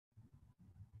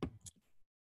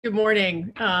Good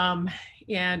morning,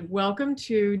 and welcome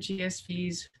to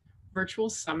GSV's virtual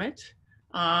summit.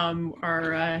 Following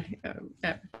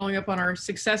up on our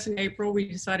success in April, we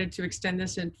decided to extend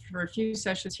this for a few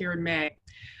sessions here in May.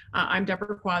 I'm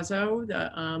Deborah Quazzo,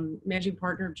 the managing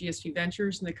partner of GSV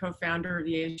Ventures and the co-founder of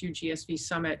the ASU GSV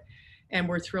Summit, and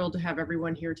we're thrilled to have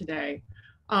everyone here today.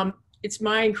 It's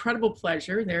my incredible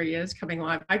pleasure. There he is, coming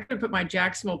live. I could have put my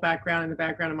Jacksonville background in the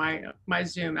background of my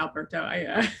Zoom, Alberto.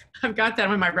 I've got that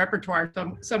in my repertoire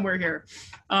somewhere here.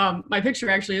 My picture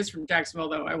actually is from Jacksonville,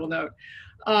 though, I will note.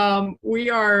 We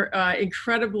are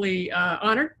incredibly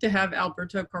honored to have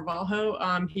Alberto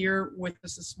Carvalho here with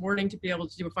us this morning to be able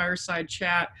to do a fireside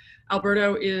chat.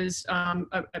 Alberto is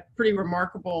a pretty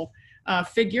remarkable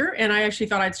figure, and I actually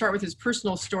thought I'd start with his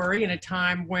personal story in a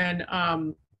time when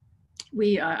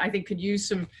I think could use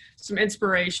some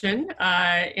inspiration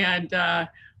and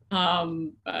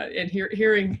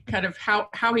hearing kind of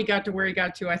how he got to where he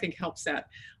got to, I think helps that.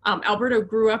 Alberto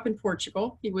grew up in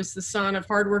Portugal. He was the son of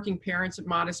hardworking parents of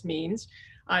modest means.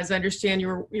 As I understand,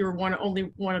 you were only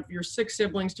one of your 6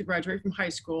 siblings to graduate from high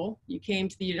school. You came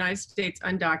to the United States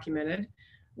undocumented,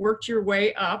 worked your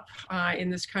way up in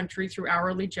this country through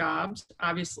hourly jobs,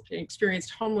 obviously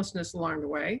experienced homelessness along the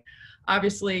way,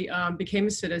 obviously became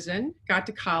a citizen, got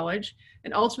to college,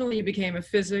 and ultimately you became a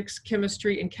physics,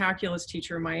 chemistry, and calculus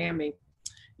teacher in Miami.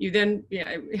 You then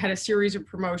had a series of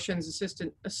promotions,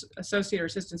 associate or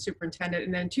assistant superintendent,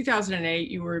 and then in 2008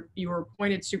 you were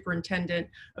appointed superintendent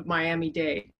of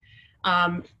Miami-Dade.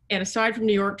 And aside from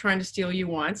New York trying to steal you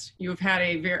once, you have had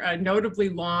a notably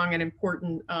long and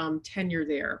important tenure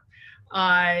there.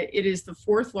 It is the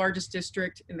 4th largest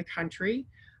district in the country.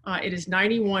 It is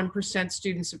 91%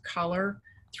 students of color,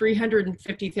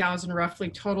 350,000 roughly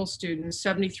total students,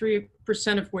 73%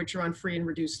 of which are on free and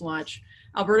reduced lunch.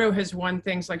 Alberto has won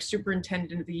things like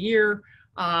Superintendent of the Year,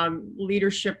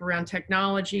 leadership around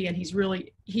technology, and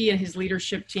he and his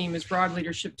leadership team, his broad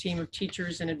leadership team of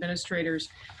teachers and administrators,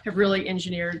 have really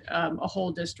engineered a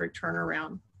whole district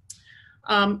turnaround.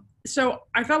 So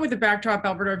I thought with the backdrop,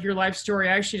 Alberto, of your life story,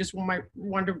 I actually just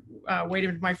wanted to wait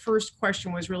into my first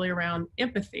question was really around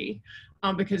empathy,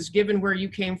 because given where you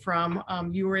came from,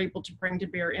 you were able to bring to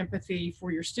bear empathy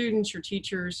for your students, your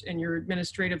teachers, and your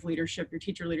administrative leadership, your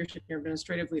teacher leadership, and your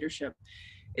administrative leadership.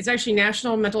 It's actually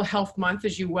National Mental Health Month,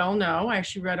 as you well know. I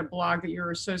actually read a blog that your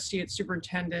associate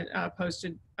superintendent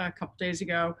posted a couple days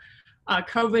ago.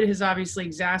 COVID has obviously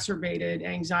exacerbated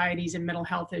anxieties and mental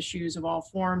health issues of all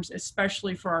forms,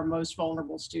 especially for our most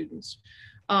vulnerable students.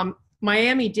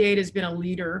 Miami-Dade has been a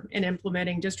leader in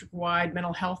implementing district-wide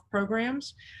mental health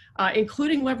programs,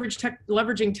 including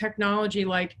leveraging technology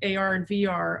like AR and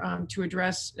VR to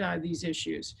address these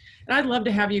issues. And I'd love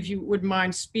to have you, if you would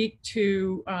mind, speak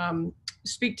to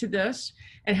this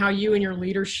and how you and your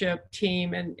leadership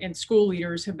team and school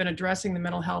leaders have been addressing the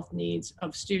mental health needs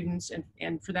of students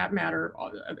and for that matter,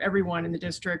 of everyone in the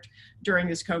district during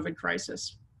this COVID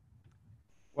crisis.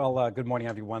 Well, good morning,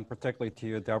 everyone, particularly to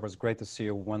you, Deborah. It's great to see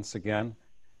you once again.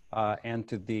 And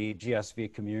to the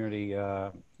GSV community,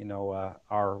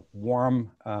 our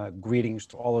warm greetings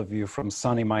to all of you from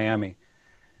sunny Miami.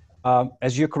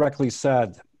 As you correctly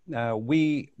said,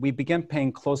 we began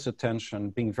paying close attention,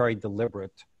 being very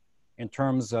deliberate in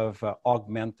terms of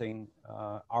augmenting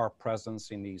our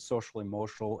presence in the social,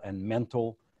 emotional, and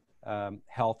mental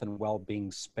health and well-being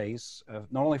space,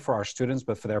 not only for our students,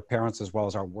 but for their parents as well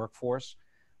as our workforce.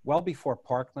 Well before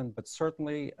Parkland, but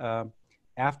certainly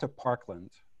after Parkland,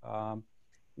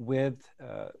 with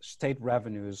state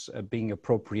revenues being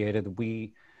appropriated,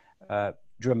 we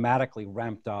dramatically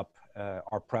ramped up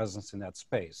our presence in that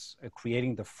space,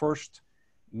 creating the first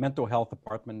mental health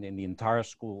department in the entire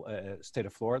state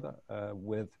of Florida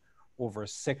with over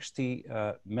 60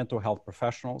 mental health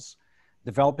professionals,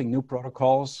 developing new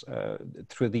protocols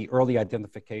through the early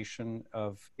identification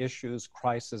of issues,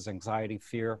 crisis, anxiety,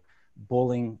 fear,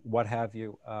 bullying, what have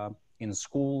you, in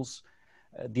schools,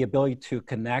 the ability to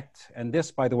connect. And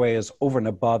this, by the way, is over and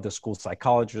above the school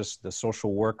psychologists, the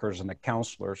social workers, and the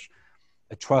counselors,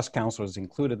 the trust counselors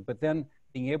included, but then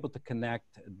being able to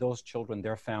connect those children,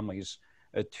 their families,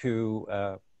 to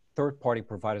third-party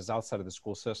providers outside of the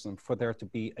school system for there to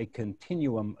be a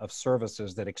continuum of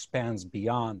services that expands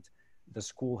beyond the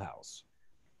schoolhouse.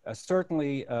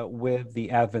 Certainly with the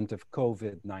advent of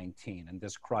COVID-19 and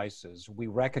this crisis, we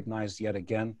recognized yet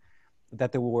again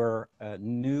that there were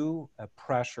new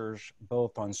pressures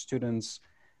both on students,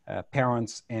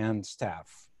 parents, and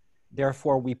staff.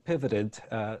 Therefore, we pivoted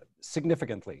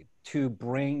significantly to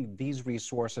bring these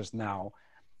resources now,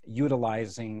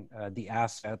 utilizing the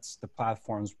assets, the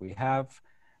platforms we have,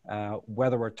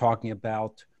 whether we're talking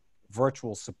about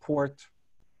virtual support,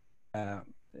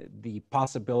 the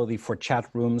possibility for chat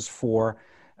rooms for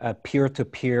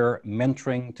peer-to-peer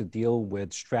mentoring to deal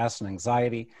with stress and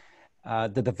anxiety,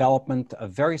 the development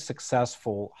of very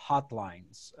successful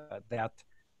hotlines that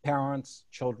parents,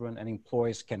 children, and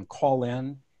employees can call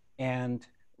in and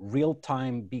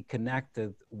real-time be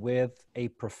connected with a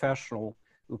professional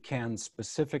who can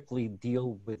specifically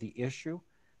deal with the issue,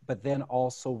 but then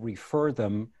also refer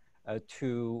them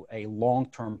to a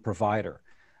long-term provider.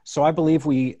 So I believe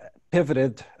we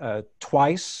pivoted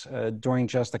twice during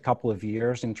just a couple of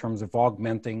years in terms of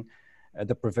augmenting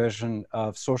the provision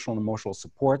of social and emotional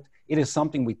support. It is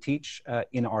something we teach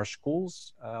in our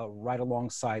schools, right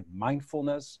alongside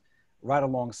mindfulness, right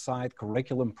alongside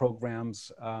curriculum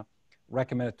programs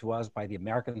recommended to us by the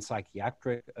American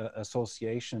Psychiatric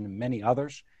Association and many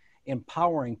others,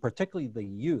 empowering particularly the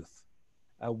youth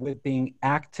with being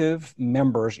active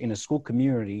members in a school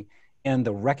community and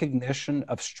the recognition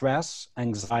of stress,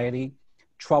 anxiety,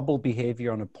 troubled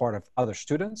behavior on the part of other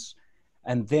students,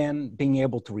 and then being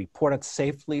able to report it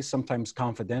safely, sometimes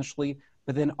confidentially,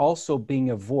 but then also being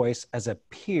a voice as a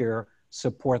peer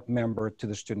support member to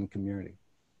the student community.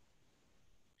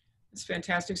 That's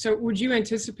fantastic. So would you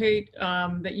anticipate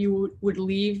that you would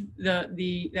leave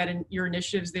your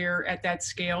initiatives there at that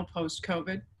scale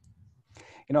post-COVID?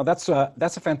 You know, that's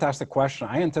a fantastic question.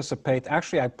 I anticipate,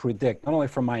 actually I predict, not only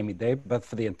for Miami-Dade, but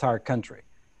for the entire country,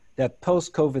 that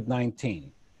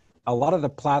post-COVID-19, a lot of the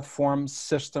platforms,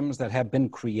 systems that have been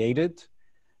created,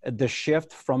 the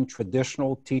shift from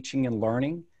traditional teaching and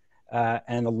learning,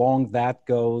 and along that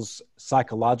goes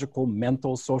psychological,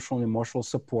 mental, social, and emotional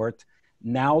support,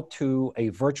 now to a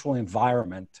virtual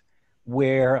environment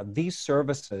where these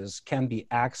services can be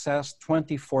accessed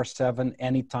 24/7,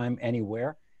 anytime,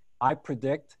 anywhere. I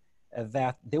predict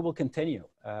that they will continue,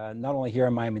 not only here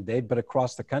in Miami-Dade, but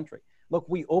across the country. Look,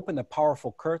 we opened a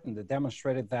powerful curtain that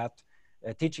demonstrated that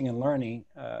teaching and learning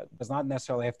does not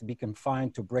necessarily have to be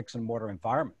confined to bricks and mortar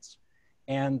environments.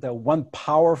 And one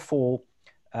powerful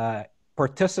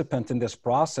participant in this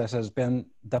process has been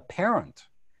the parent,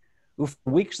 who for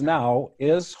weeks now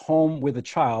is home with a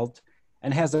child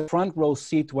and has a front row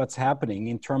seat to what's happening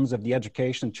in terms of the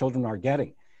education children are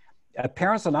getting.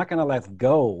 Parents are not going to let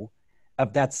go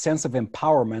of that sense of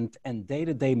empowerment and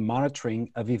day-to-day monitoring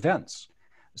of events.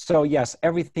 So yes,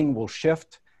 everything will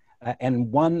shift, and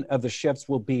one of the shifts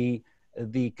will be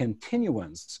the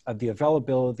continuance of the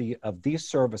availability of these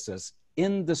services,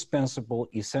 indispensable,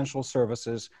 essential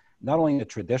services, not only in a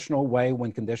traditional way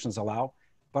when conditions allow,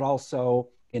 but also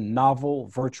in novel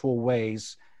virtual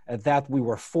ways that we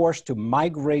were forced to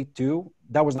migrate to.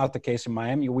 That was not the case in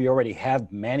Miami. We already had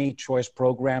many choice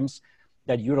programs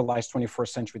that utilized 21st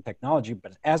century technology,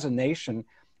 but as a nation,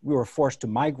 we were forced to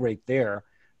migrate there.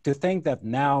 To think that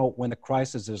now, when the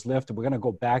crisis is lifted, we're going to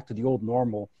go back to the old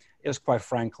normal is, quite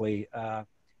frankly,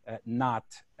 not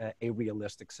a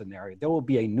realistic scenario. There will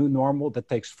be a new normal that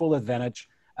takes full advantage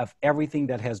of everything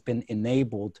that has been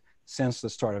enabled since the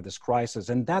start of this crisis.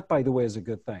 And that, by the way, is a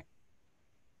good thing.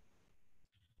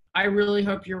 I really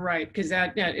hope you're right, because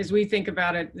that, as we think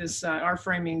about it, this our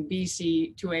framing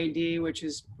BC to AD, which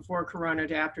is before Corona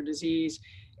to after disease,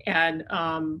 and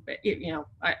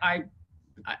I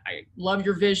love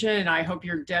your vision, and I hope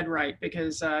you're dead right,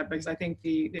 because I think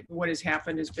what has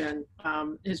happened has been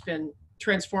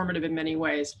transformative in many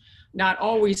ways. Not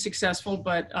always successful,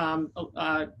 but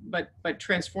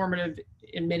transformative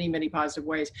in many, many positive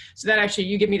ways. So that actually,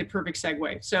 you give me the perfect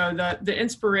segue. So the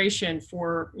inspiration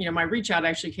for my reach out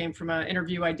actually came from an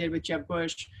interview I did with Jeb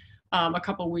Bush a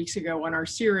couple of weeks ago on our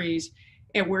series,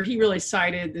 and where he really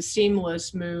cited the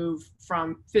seamless move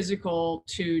from physical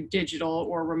to digital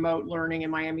or remote learning in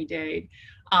Miami-Dade.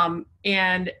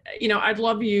 And I'd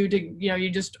love you to, you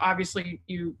just obviously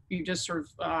you just sort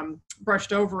of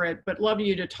brushed over it, but love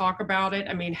you to talk about it.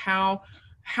 I mean, how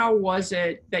was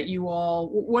it that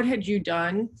what had you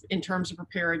done in terms of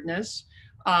preparedness?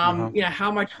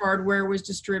 How much hardware was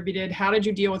distributed? How did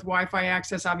you deal with Wi-Fi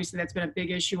access? Obviously, that's been a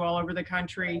big issue all over the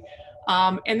country.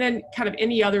 And then kind of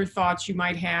any other thoughts you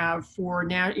might have for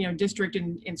now, district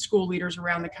and school leaders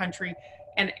around the country.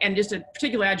 And just a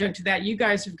particular adjunct to that, you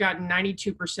guys have gotten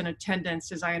 92%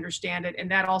 attendance, as I understand it, and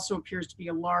that also appears to be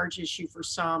a large issue for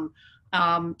some.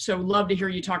 So love to hear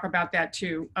you talk about that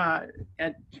too.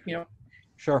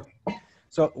 Sure.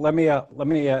 So let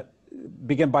me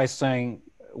begin by saying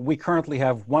we currently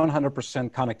have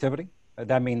 100% connectivity.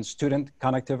 That means student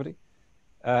connectivity,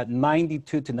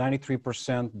 92 to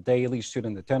 93% daily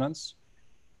student attendance.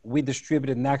 We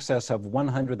distributed in excess of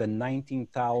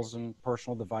 119,000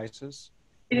 personal devices.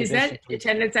 And is that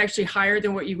attendance actually higher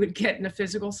than what you would get in a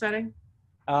physical setting?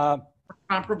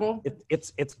 Comparable?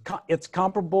 It's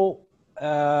comparable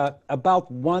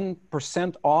about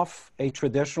 1% off a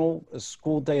traditional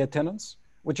school day attendance,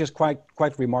 which is quite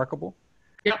remarkable.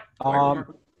 Yep, quite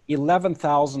remarkable.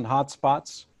 11,000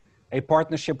 hotspots, a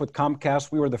partnership with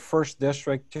Comcast. We were the first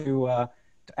district to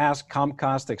ask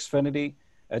Comcast Xfinity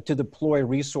to deploy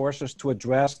resources to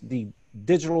address the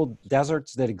digital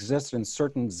deserts that exist in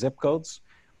certain zip codes.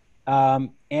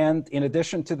 And in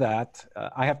addition to that,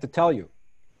 I have to tell you,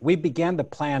 we began the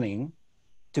planning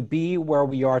to be where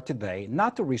we are today,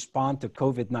 not to respond to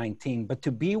COVID-19, but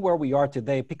to be where we are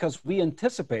today because we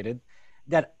anticipated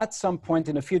that at some point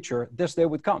in the future, this day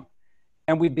would come.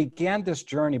 And we began this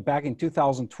journey back in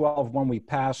 2012 when we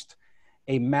passed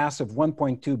a massive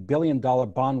 $1.2 billion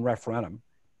bond referendum,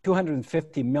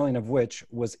 250 million of which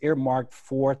was earmarked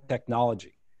for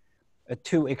technology,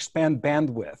 to expand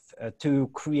bandwidth, to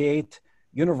create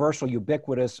universal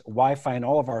ubiquitous Wi-Fi in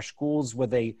all of our schools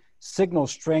with a signal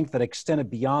strength that extended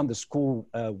beyond the school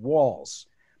walls,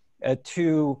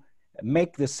 to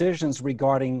make decisions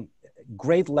regarding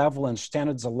grade level and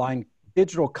standards aligned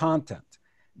digital content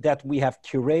that we have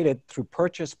curated through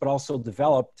purchase, but also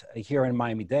developed here in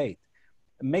Miami-Dade,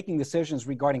 making decisions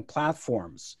regarding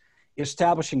platforms,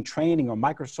 establishing training on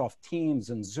Microsoft Teams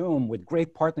and Zoom with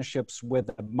great partnerships with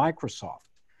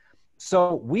Microsoft.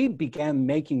 So we began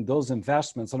making those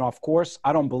investments. And of course,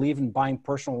 I don't believe in buying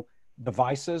personal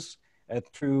devices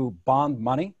through bond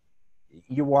money.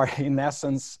 You are in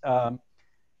essence,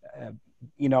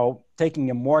 taking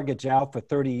a mortgage out for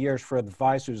 30 years for a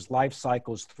device whose life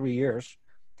cycle is 3 years.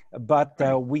 But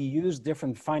we use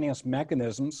different finance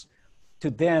mechanisms to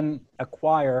then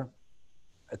acquire,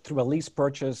 through a lease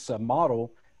purchase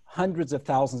model, hundreds of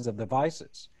thousands of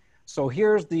devices. So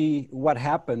here's what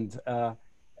happened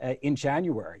in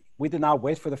January. We did not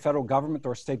wait for the federal government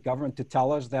or state government to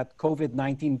tell us that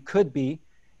COVID-19 could be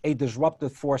a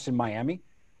disruptive force in Miami.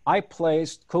 I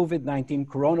placed COVID-19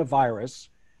 coronavirus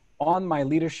on my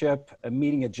leadership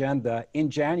meeting agenda in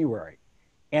January.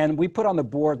 And we put on the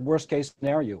board worst case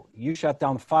scenario. You shut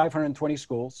down 520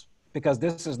 schools because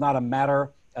this is not a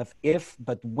matter of if,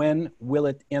 but when will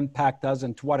it impact us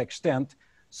and to what extent.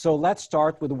 So let's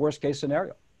start with the worst case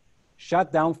scenario.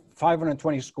 Shut down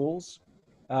 520 schools,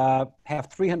 have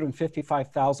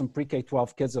 355,000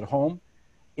 pre-K-12 kids at home,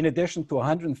 in addition to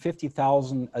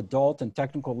 150,000 adult and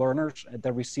technical learners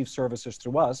that receive services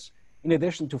through us, in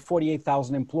addition to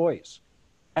 48,000 employees.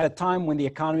 At a time when the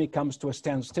economy comes to a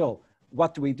standstill,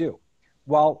 what do?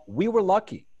 Well, we were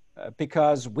lucky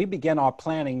because we began our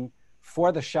planning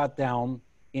for the shutdown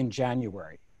in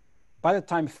January. By the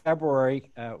time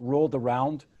February rolled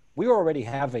around, we were already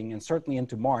having, and certainly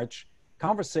into March,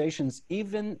 conversations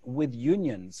even with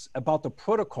unions about the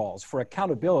protocols for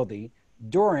accountability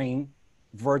during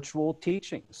virtual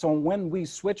teaching. So when we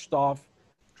switched off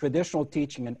traditional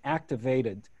teaching and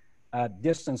activated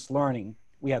distance learning,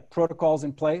 we had protocols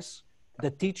in place.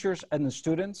 The teachers and the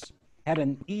students had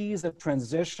an ease of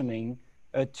transitioning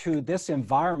to this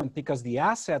environment because the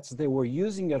assets they were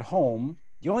using at home,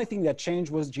 the only thing that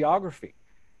changed was geography.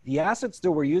 The assets they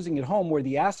were using at home were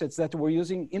the assets that they were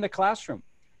using in the classroom.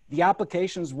 The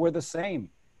applications were the same.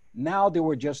 Now they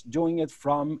were just doing it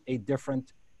from a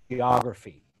different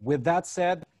geography. With that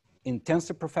said,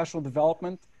 intensive professional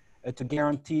development to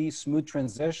guarantee smooth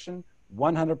transition,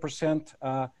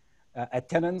 100%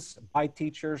 attendance by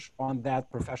teachers on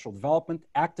that professional development,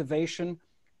 activation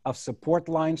of support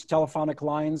lines, telephonic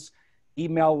lines,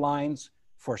 email lines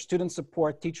for student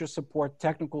support, teacher support,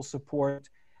 technical support,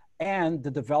 and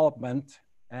the development,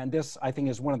 and this I think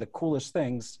is one of the coolest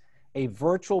things, a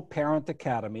virtual parent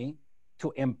academy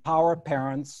to empower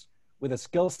parents with a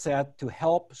skill set to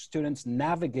help students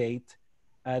navigate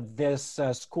this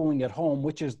schooling at home,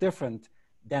 which is different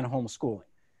than homeschooling.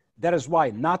 That is why,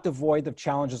 not devoid of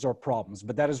challenges or problems,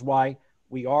 but that is why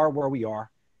we are where we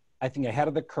are, I think ahead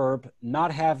of the curve,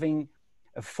 not having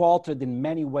faltered in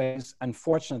many ways,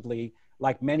 unfortunately,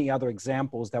 like many other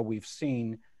examples that we've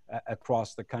seen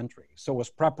across the country. So it was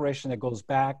preparation that goes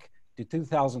back to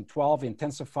 2012,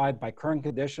 intensified by current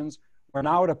conditions. We're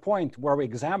now at a point where we're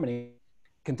examining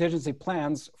contingency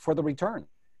plans for the return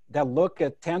that look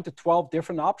at 10 to 12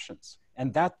 different options.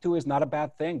 And that too is not a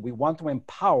bad thing. We want to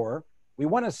empower. We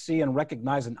want to see and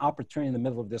recognize an opportunity in the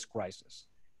middle of this crisis.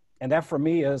 And that for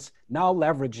me is now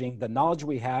leveraging the knowledge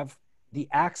we have, the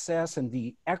access and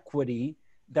the equity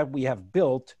that we have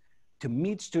built to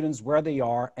meet students where they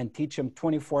are and teach them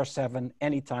 24/7,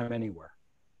 anytime, anywhere.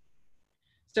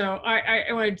 So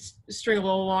I want to string a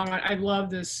little along. I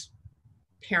love this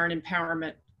parent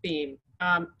empowerment theme.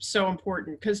 So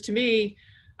important, because to me,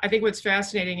 I think what's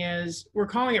fascinating is we're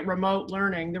calling it remote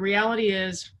learning. The reality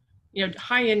is,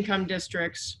 high income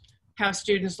districts have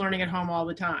students learning at home all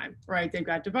the time, right? They've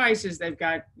got devices, they've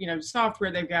got,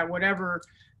 software, they've got whatever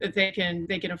that they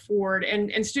can afford,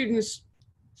 and students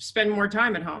spend more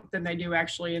time at home than they do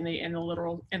actually in the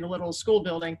literal school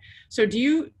building. So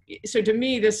to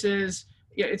me, this is,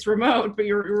 it's remote, but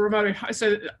you're remote.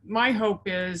 So my hope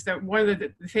is that one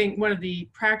of the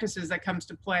practices that comes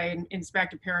to play, and it's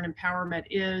back to parent empowerment,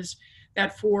 is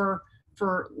that for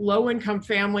low-income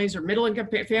families or middle-income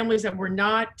families that were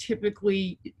not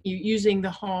typically using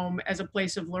the home as a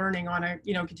place of learning on a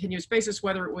continuous basis,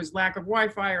 whether it was lack of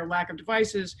Wi-Fi or lack of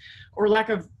devices or lack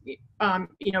of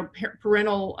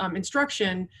parental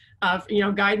instruction of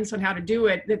guidance on how to do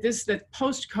it, that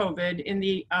post-COVID in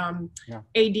the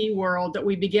AD world, that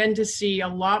we begin to see a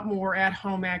lot more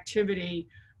at-home activity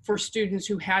for students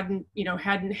who hadn't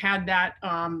had that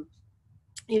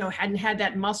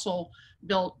muscle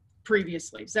built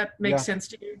previously. Does that make sense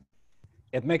to you?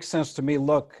 It makes sense to me.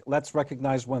 Look, let's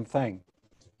recognize one thing.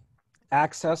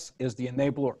 Access is the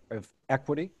enabler of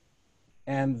equity,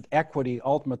 and equity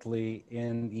ultimately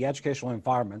in the educational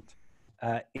environment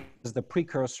is the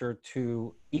precursor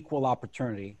to equal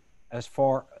opportunity as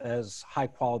far as high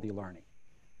quality learning.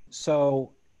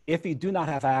 So if you do not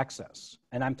have access,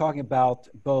 and I'm talking about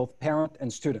both parent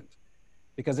and student,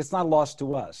 because it's not lost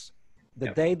to us, the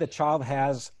day the child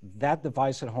has that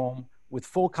device at home with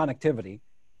full connectivity,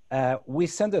 we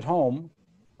send it home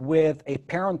with a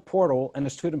parent portal and a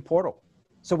student portal.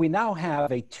 So we now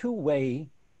have a two-way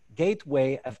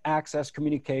gateway of access,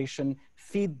 communication,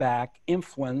 feedback,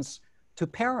 influence to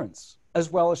parents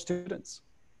as well as students.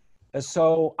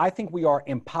 So I think we are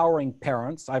empowering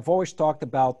parents. I've always talked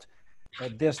about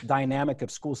this dynamic of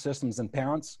school systems and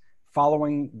parents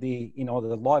following the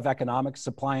law of economics,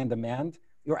 supply and demand.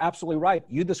 You're absolutely right.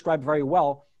 You described very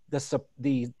well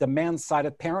the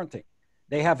demand-sided parenting.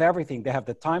 They have everything. They have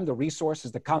the time, the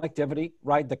resources, the connectivity,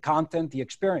 right? The content, the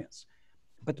experience.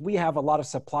 But we have a lot of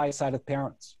supply-sided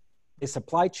parents. They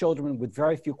supply children with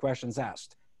very few questions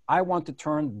asked. I want to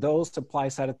turn those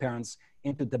supply-sided parents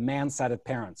into demand-sided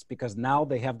parents because now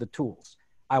they have the tools.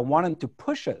 I want them to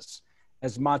push us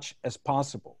as much as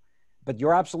possible. But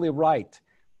you're absolutely right.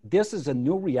 This is a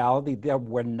new reality that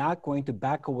we're not going to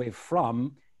back away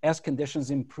from as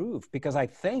conditions improve, because I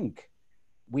think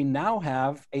we now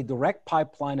have a direct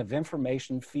pipeline of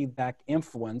information, feedback,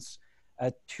 influence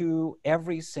to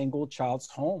every single child's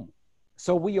home.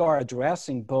 So we are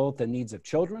addressing both the needs of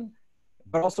children,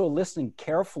 but also listening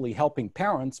carefully, helping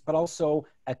parents, but also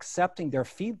accepting their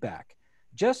feedback.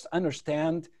 Just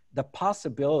understand the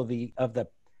possibility of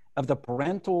the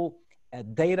parental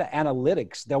data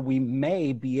analytics that we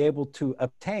may be able to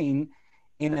obtain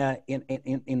in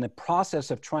the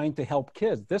process of trying to help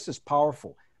kids. This is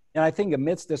powerful. And I think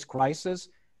amidst this crisis,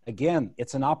 again,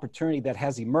 it's an opportunity that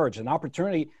has emerged, an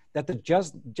opportunity that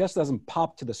just doesn't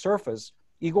pop to the surface.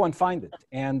 You go and find it.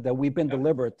 And we've been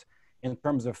deliberate in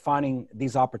terms of finding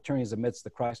these opportunities amidst the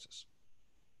crisis.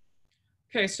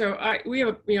 Okay, so we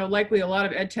have likely a lot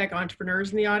of ed tech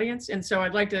entrepreneurs in the audience, and so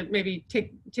I'd like to maybe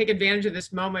take advantage of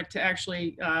this moment to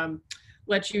actually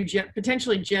let you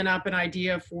potentially gin up an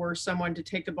idea for someone to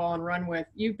take the ball and run with.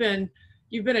 You've been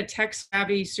a tech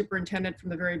savvy superintendent from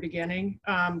the very beginning.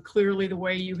 Clearly, the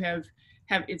way you have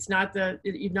you've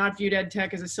not viewed ed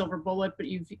tech as a silver bullet, but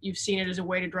you've seen it as a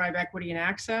way to drive equity and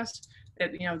access.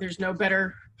 That there's no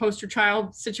better poster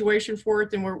child situation for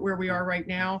it than where we are right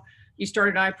now. You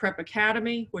started iPrep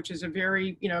Academy, which is a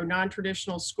very,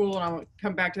 non-traditional school, and I'll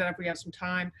come back to that if we have some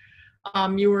time.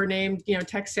 You were named,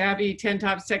 tech savvy, 10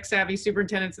 top tech savvy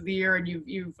superintendents of the year, and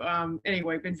you've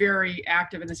anyway been very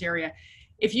active in this area.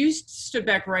 If you stood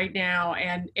back right now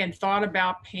and thought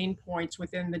about pain points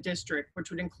within the district,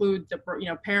 which would include the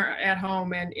parent at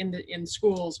home and in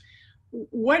schools,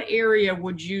 what area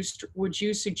would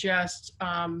you suggest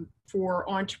for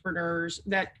entrepreneurs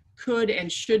that could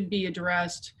and should be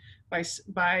addressed by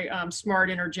smart,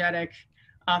 energetic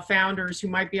founders who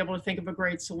might be able to think of a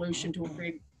great solution to a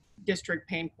big district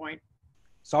pain point?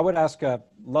 So I would ask,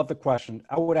 love the question.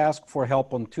 I would ask for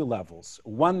help on two levels.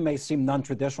 One may seem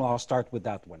non-traditional. I'll start with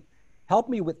that one. Help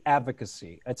me with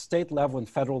advocacy at state level and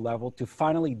federal level to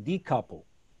finally decouple.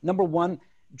 Number one,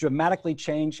 dramatically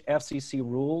change FCC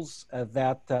rules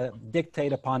that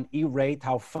dictate upon E-rate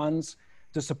how funds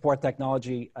to support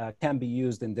technology can be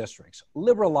used in districts.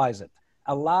 Liberalize it.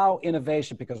 Allow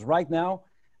innovation, because right now,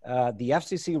 the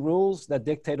FCC rules that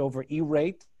dictate over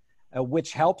E-rate,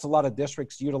 which helps a lot of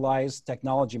districts utilize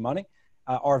technology money,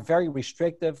 are very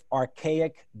restrictive,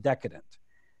 archaic, decadent.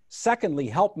 Secondly,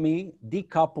 help me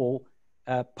decouple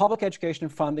public education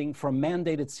funding from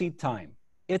mandated seat time.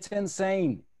 It's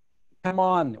insane. Come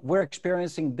on, we're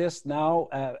experiencing this now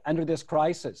under this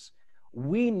crisis.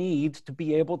 We need to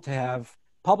be able to have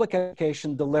public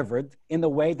education delivered in a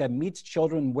way that meets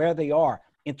children where they are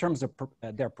in terms of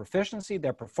their proficiency,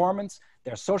 their performance,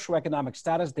 their socioeconomic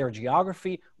status, their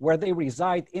geography, where they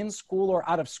reside in school or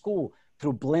out of school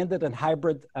through blended and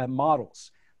hybrid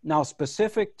models. Now,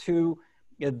 specific to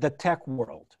the tech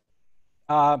world,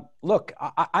 look,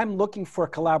 I'm looking for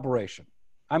collaboration.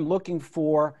 I'm looking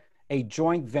for a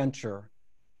joint venture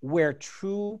where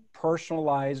true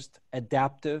personalized,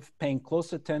 adaptive, paying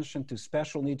close attention to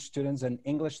special needs students and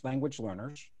English language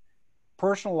learners,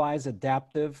 personalized,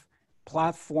 adaptive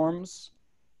platforms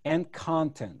and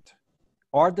content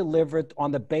are delivered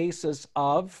on the basis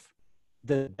of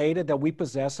the data that we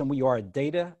possess, and we are a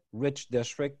data-rich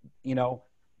district. You know,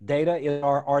 data is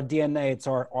our DNA, it's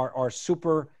our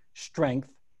super strength,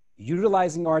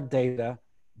 utilizing our data,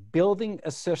 building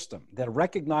a system that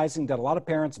recognizing that a lot of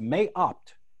parents may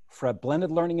opt for a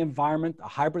blended learning environment, a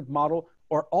hybrid model,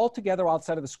 or altogether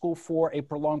outside of the school for a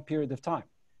prolonged period of time.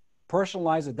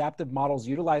 Personalized adaptive models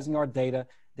utilizing our data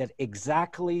that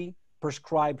exactly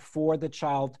prescribe for the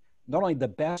child not only the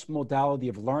best modality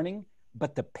of learning,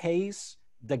 but the pace,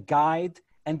 the guide,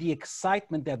 and the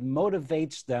excitement that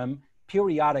motivates them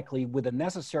periodically with the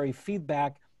necessary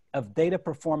feedback of data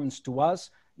performance to us,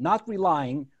 not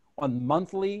relying on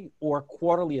monthly or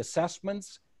quarterly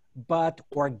assessments, but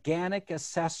organic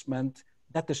assessment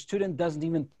that the student doesn't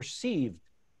even perceive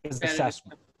is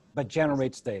assessment, but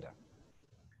generates data.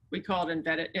 We call it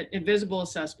embedded, invisible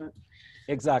assessment.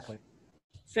 Exactly.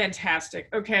 Fantastic.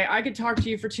 Okay, I could talk to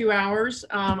you for 2 hours.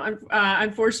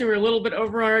 Unfortunately, we're a little bit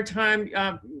over our time.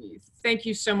 Thank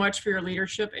you so much for your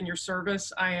leadership and your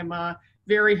service. I am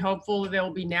very hopeful that there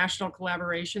will be national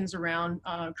collaborations around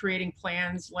creating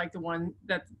plans like the ones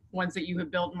that you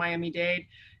have built in Miami-Dade.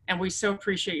 And we so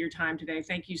appreciate your time today.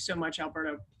 Thank you so much,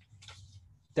 Alberto.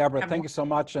 Deborah, thank you so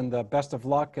much, and best of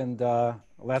luck. And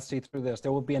let's see through this.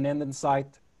 There will be an end in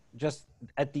sight. Just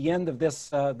at the end of this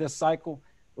this cycle,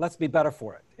 let's be better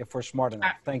for it if we're smart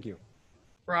enough. Thank you.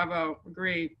 Bravo.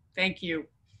 Agree. Thank you.